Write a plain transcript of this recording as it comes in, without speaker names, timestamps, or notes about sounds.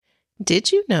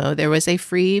Did you know there was a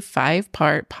free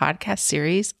 5-part podcast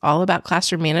series all about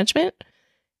classroom management?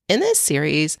 In this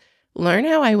series, learn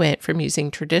how I went from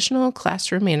using traditional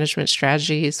classroom management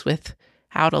strategies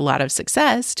without a lot of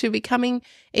success to becoming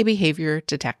a behavior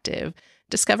detective.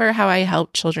 Discover how I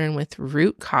help children with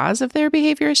root cause of their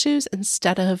behavior issues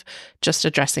instead of just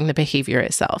addressing the behavior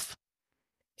itself.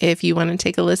 If you want to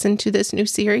take a listen to this new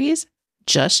series,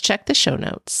 just check the show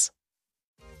notes.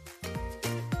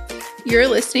 You're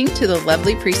listening to the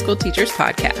Lovely Preschool Teachers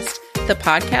Podcast, the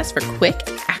podcast for quick,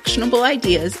 actionable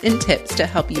ideas and tips to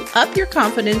help you up your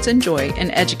confidence and joy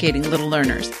in educating little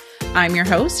learners. I'm your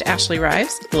host, Ashley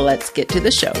Rives. Let's get to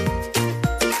the show.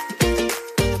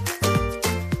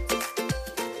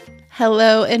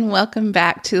 Hello and welcome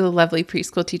back to the Lovely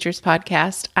Preschool Teachers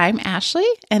Podcast. I'm Ashley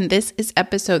and this is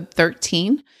episode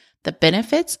 13, The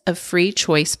Benefits of Free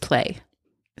Choice Play.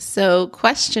 So,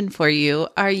 question for you,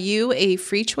 are you a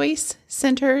free choice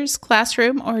centers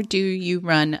classroom or do you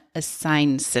run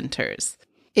assigned centers?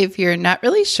 If you're not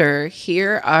really sure,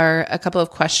 here are a couple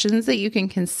of questions that you can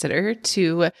consider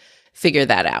to figure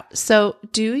that out. So,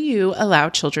 do you allow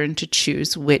children to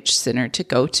choose which center to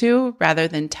go to rather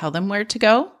than tell them where to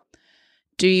go?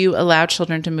 Do you allow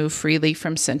children to move freely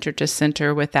from center to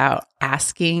center without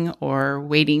asking or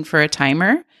waiting for a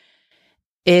timer?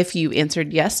 If you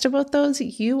answered yes to both those,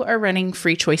 you are running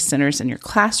free choice centers in your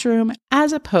classroom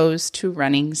as opposed to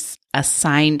running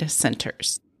assigned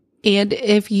centers. And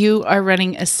if you are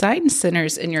running assigned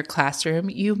centers in your classroom,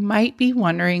 you might be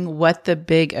wondering what the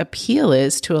big appeal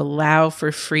is to allow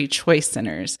for free choice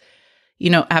centers.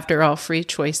 You know, after all, free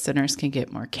choice centers can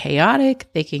get more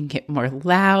chaotic, they can get more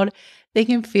loud, they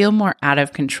can feel more out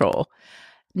of control.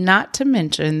 Not to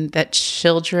mention that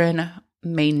children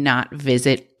may not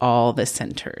visit all the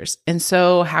centers. And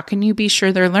so how can you be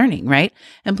sure they're learning, right?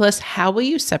 And plus, how will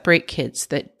you separate kids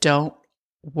that don't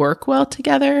work well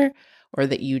together or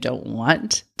that you don't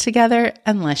want together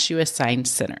unless you assign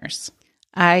centers?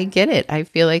 I get it. I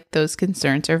feel like those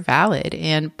concerns are valid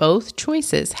and both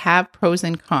choices have pros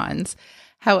and cons.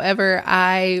 However,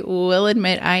 I will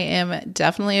admit I am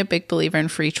definitely a big believer in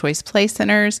free choice play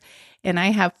centers. And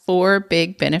I have 4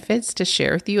 big benefits to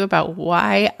share with you about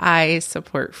why I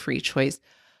support free choice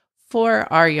for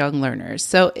our young learners.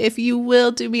 So if you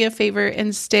will do me a favor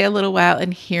and stay a little while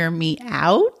and hear me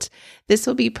out, this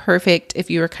will be perfect if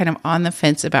you are kind of on the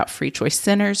fence about free choice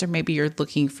centers or maybe you're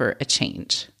looking for a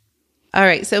change. All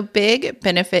right, so big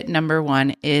benefit number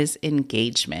 1 is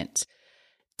engagement.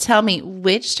 Tell me,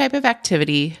 which type of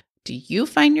activity do you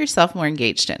find yourself more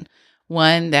engaged in?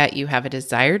 One that you have a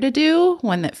desire to do,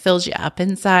 one that fills you up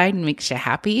inside and makes you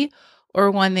happy,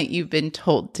 or one that you've been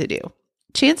told to do.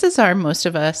 Chances are most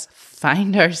of us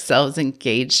find ourselves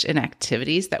engaged in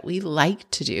activities that we like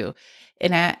to do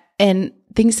and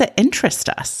things that interest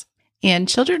us. And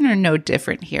children are no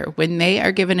different here. When they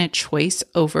are given a choice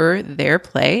over their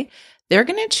play, they're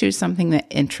going to choose something that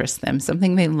interests them,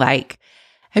 something they like.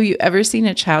 Have you ever seen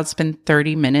a child spend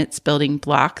 30 minutes building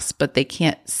blocks, but they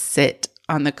can't sit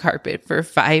on the carpet for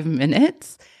 5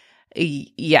 minutes?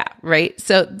 Yeah, right?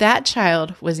 So that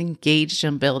child was engaged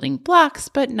in building blocks,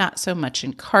 but not so much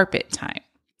in carpet time.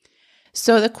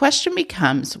 So the question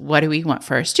becomes, what do we want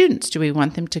for our students? Do we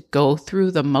want them to go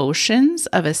through the motions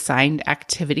of assigned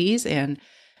activities and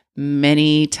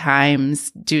many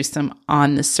times do some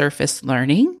on the surface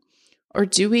learning? Or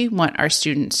do we want our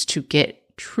students to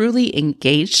get truly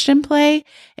engaged in play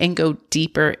and go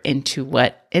deeper into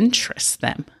what interests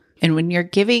them? And when you're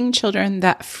giving children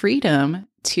that freedom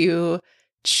to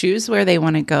choose where they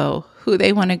want to go, who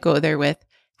they want to go there with,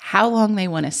 how long they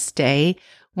want to stay,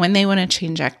 when they want to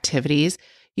change activities,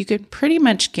 you can pretty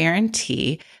much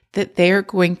guarantee that they're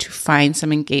going to find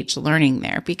some engaged learning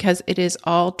there because it is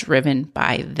all driven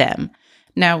by them.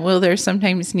 Now, will there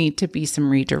sometimes need to be some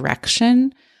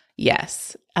redirection?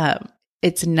 Yes.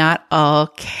 It's not all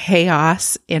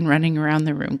chaos and running around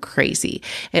the room crazy.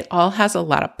 It all has a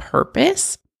lot of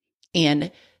purpose.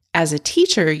 And as a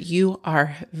teacher, you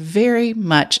are very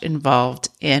much involved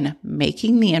in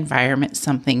making the environment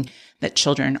something that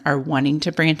children are wanting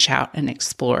to branch out and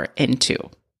explore into.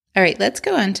 All right, let's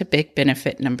go on to big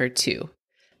benefit number 2,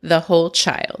 the whole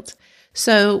child.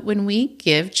 So when we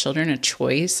give children a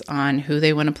choice on who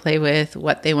they want to play with,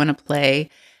 what they want to play,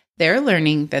 they're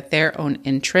learning that their own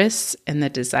interests and the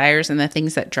desires and the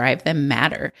things that drive them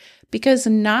matter because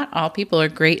not all people are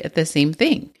great at the same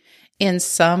thing. And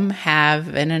some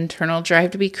have an internal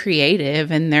drive to be creative,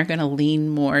 and they're going to lean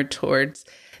more towards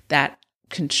that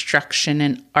construction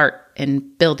and art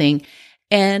and building.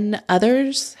 And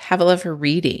others have a love for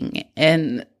reading.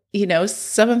 And, you know,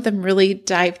 some of them really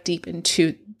dive deep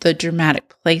into the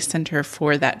dramatic play center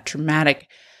for that dramatic,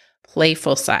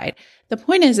 playful side. The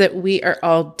point is that we are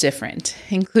all different,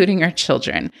 including our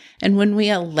children. And when we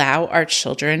allow our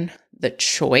children the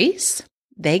choice,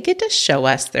 they get to show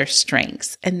us their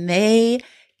strengths, and they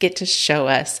get to show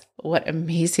us what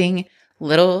amazing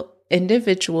little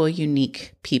individual,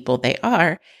 unique people they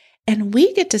are. And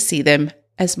we get to see them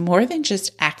as more than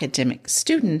just academic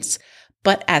students,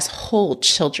 but as whole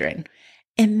children.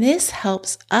 And this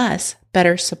helps us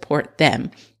better support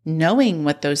them, knowing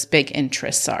what those big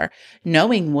interests are,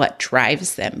 knowing what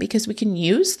drives them, because we can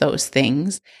use those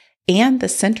things and the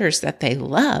centers that they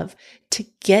love to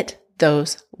get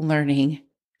those learning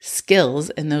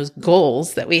skills and those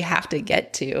goals that we have to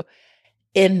get to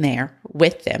in there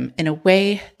with them in a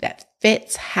way that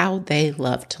fits how they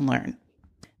love to learn.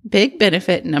 Big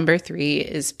benefit number 3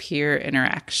 is peer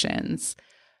interactions.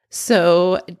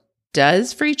 So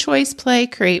does free choice play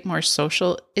create more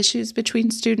social issues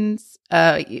between students?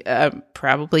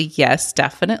 Probably yes,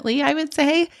 definitely, I would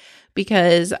say,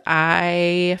 because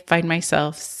I find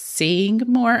myself seeing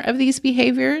more of these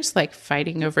behaviors, like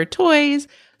fighting over toys,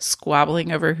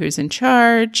 squabbling over who's in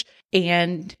charge,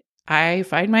 and I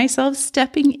find myself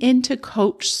stepping in to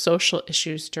coach social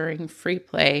issues during free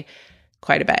play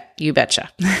quite a bit, you betcha.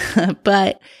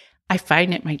 But I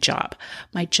find it my job.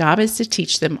 My job is to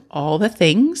teach them all the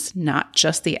things, not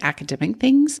just the academic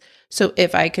things. So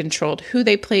if I controlled who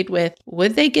they played with,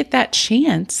 would they get that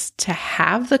chance to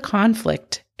have the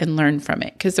conflict and learn from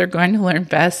it? Because they're going to learn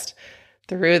best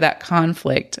through that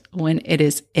conflict when it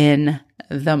is in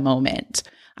the moment.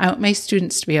 I want my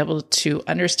students to be able to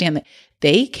understand that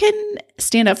they can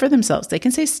stand up for themselves. They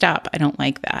can say, stop, I don't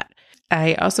like that.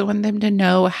 I also want them to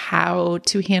know how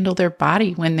to handle their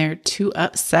body when they're too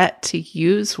upset to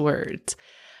use words.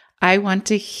 I want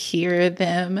to hear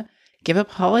them give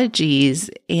apologies,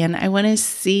 and I want to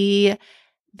see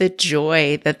the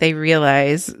joy that they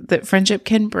realize that friendship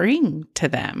can bring to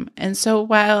them. And so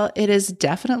while it is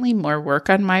definitely more work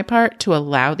on my part to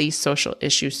allow these social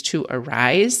issues to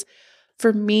arise,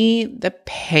 for me, the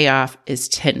payoff is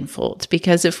tenfold,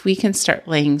 because if we can start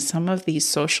laying some of these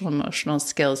social emotional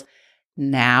skills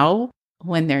now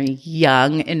when they're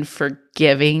young and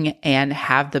forgiving and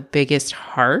have the biggest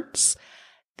hearts,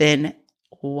 then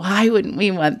why wouldn't we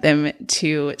want them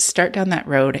to start down that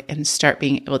road and start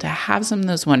being able to have some of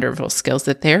those wonderful skills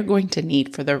that they're going to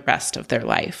need for the rest of their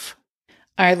life?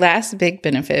 Our last big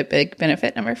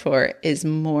benefit number 4, is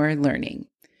more learning.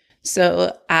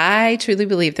 So I truly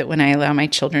believe that when I allow my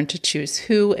children to choose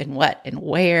who and what and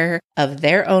where of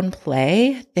their own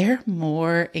play, they're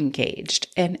more engaged.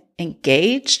 And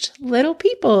engaged little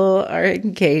people are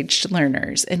engaged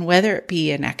learners. And whether it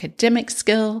be an academic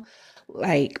skill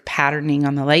like patterning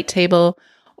on the light table,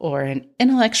 or an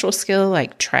intellectual skill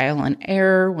like trial and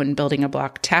error when building a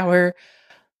block tower,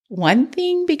 one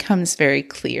thing becomes very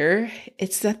clear.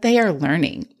 It's that they are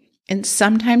learning. And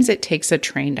sometimes it takes a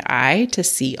trained eye to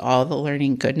see all the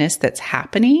learning goodness that's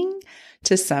happening.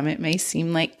 To some, it may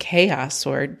seem like chaos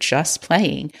or just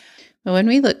playing. But when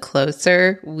we look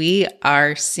closer, we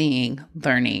are seeing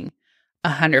learning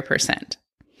 100%.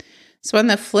 So on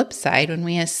the flip side, when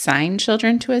we assign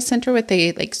children to a center with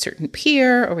a certain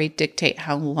peer, or we dictate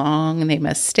how long they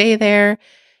must stay there,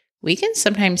 we can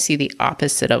sometimes see the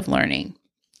opposite of learning.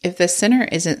 If the center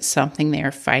isn't something they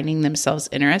are finding themselves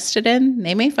interested in,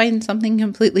 they may find something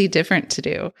completely different to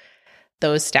do.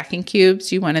 Those stacking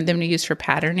cubes you wanted them to use for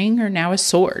patterning are now a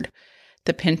sword.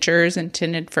 The pinchers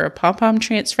intended for a pom-pom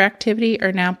transfer activity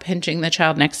are now pinching the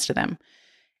child next to them.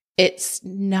 It's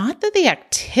not that the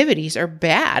activities are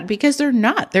bad, because they're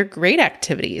not. They're great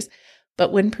activities.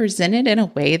 But when presented in a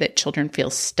way that children feel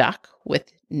stuck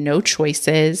with no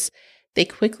choices, they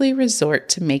quickly resort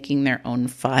to making their own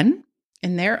fun.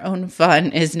 And their own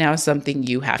fun is now something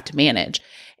you have to manage.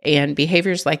 And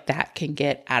behaviors like that can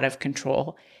get out of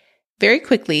control very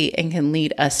quickly and can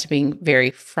lead us to being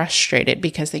very frustrated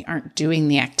because they aren't doing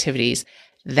the activities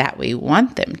that we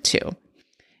want them to.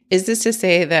 Is this to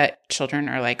say that children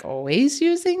are always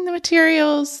using the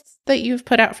materials that you've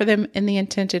put out for them in the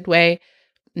intended way?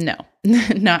 No,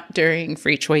 not during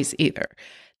free choice either.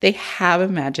 They have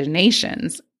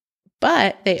imaginations,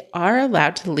 but they are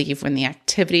allowed to leave when the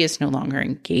activity is no longer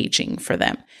engaging for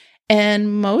them.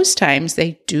 And most times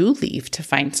they do leave to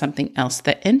find something else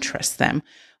that interests them,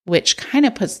 which kind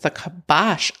of puts the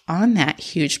kibosh on that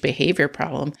huge behavior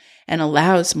problem and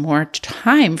allows more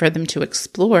time for them to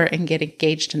explore and get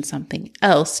engaged in something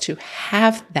else to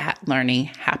have that learning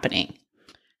happening.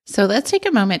 So let's take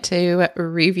a moment to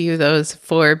review those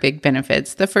 4 big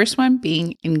benefits. The first one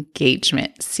being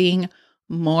engagement, seeing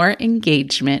more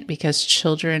engagement because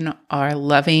children are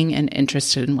loving and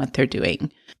interested in what they're doing.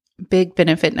 Big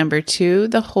benefit number 2,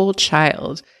 the whole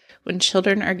child. When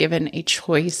children are given a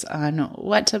choice on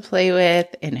what to play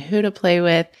with and who to play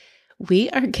with, we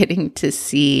are getting to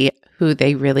see who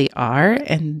they really are,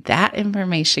 and that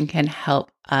information can help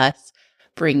us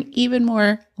bring even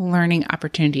more learning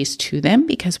opportunities to them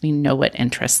because we know what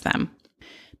interests them.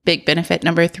 Big benefit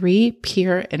number 3,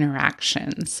 peer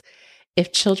interactions.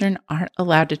 If children aren't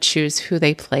allowed to choose who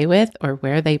they play with or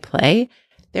where they play,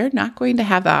 they're not going to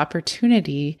have the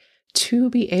opportunity to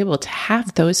be able to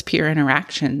have those peer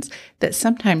interactions that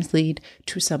sometimes lead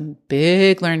to some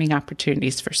big learning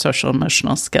opportunities for social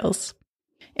emotional skills.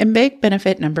 And big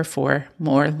benefit number 4,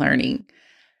 more learning.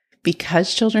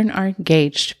 Because children are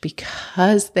engaged,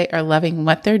 because they are loving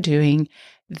what they're doing,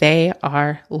 they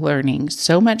are learning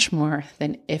so much more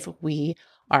than if we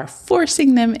are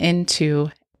forcing them into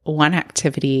one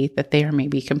activity that they are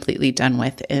maybe completely done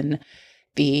with, and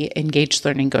the engaged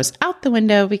learning goes out the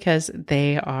window because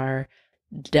they are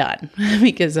done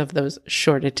because of those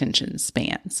short attention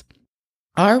spans.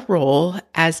 Our role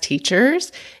as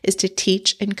teachers is to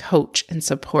teach and coach and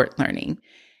support learning.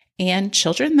 And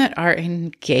children that are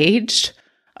engaged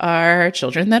are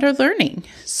children that are learning.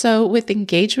 So with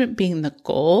engagement being the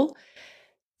goal,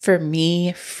 for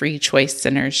me, Free Choice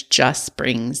Centers just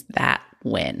brings that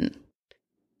win.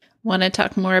 Want to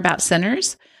talk more about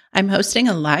centers? I'm hosting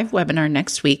a live webinar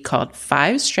next week called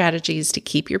 5 Strategies to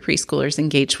Keep Your Preschoolers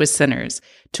Engaged with Centers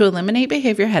to eliminate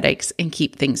behavior headaches and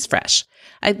keep things fresh.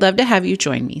 I'd love to have you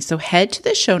join me, so head to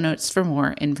the show notes for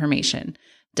more information.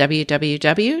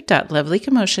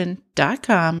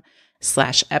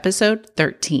 www.lovelycommotion.com/episode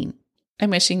 13. I'm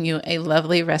wishing you a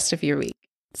lovely rest of your week.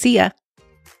 See ya.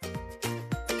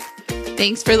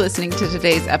 Thanks for listening to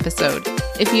today's episode.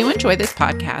 If you enjoy this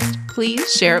podcast,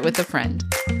 please share it with a friend.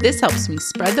 This helps me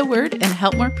spread the word and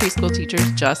help more preschool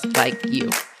teachers just like you.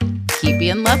 Keep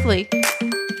being lovely.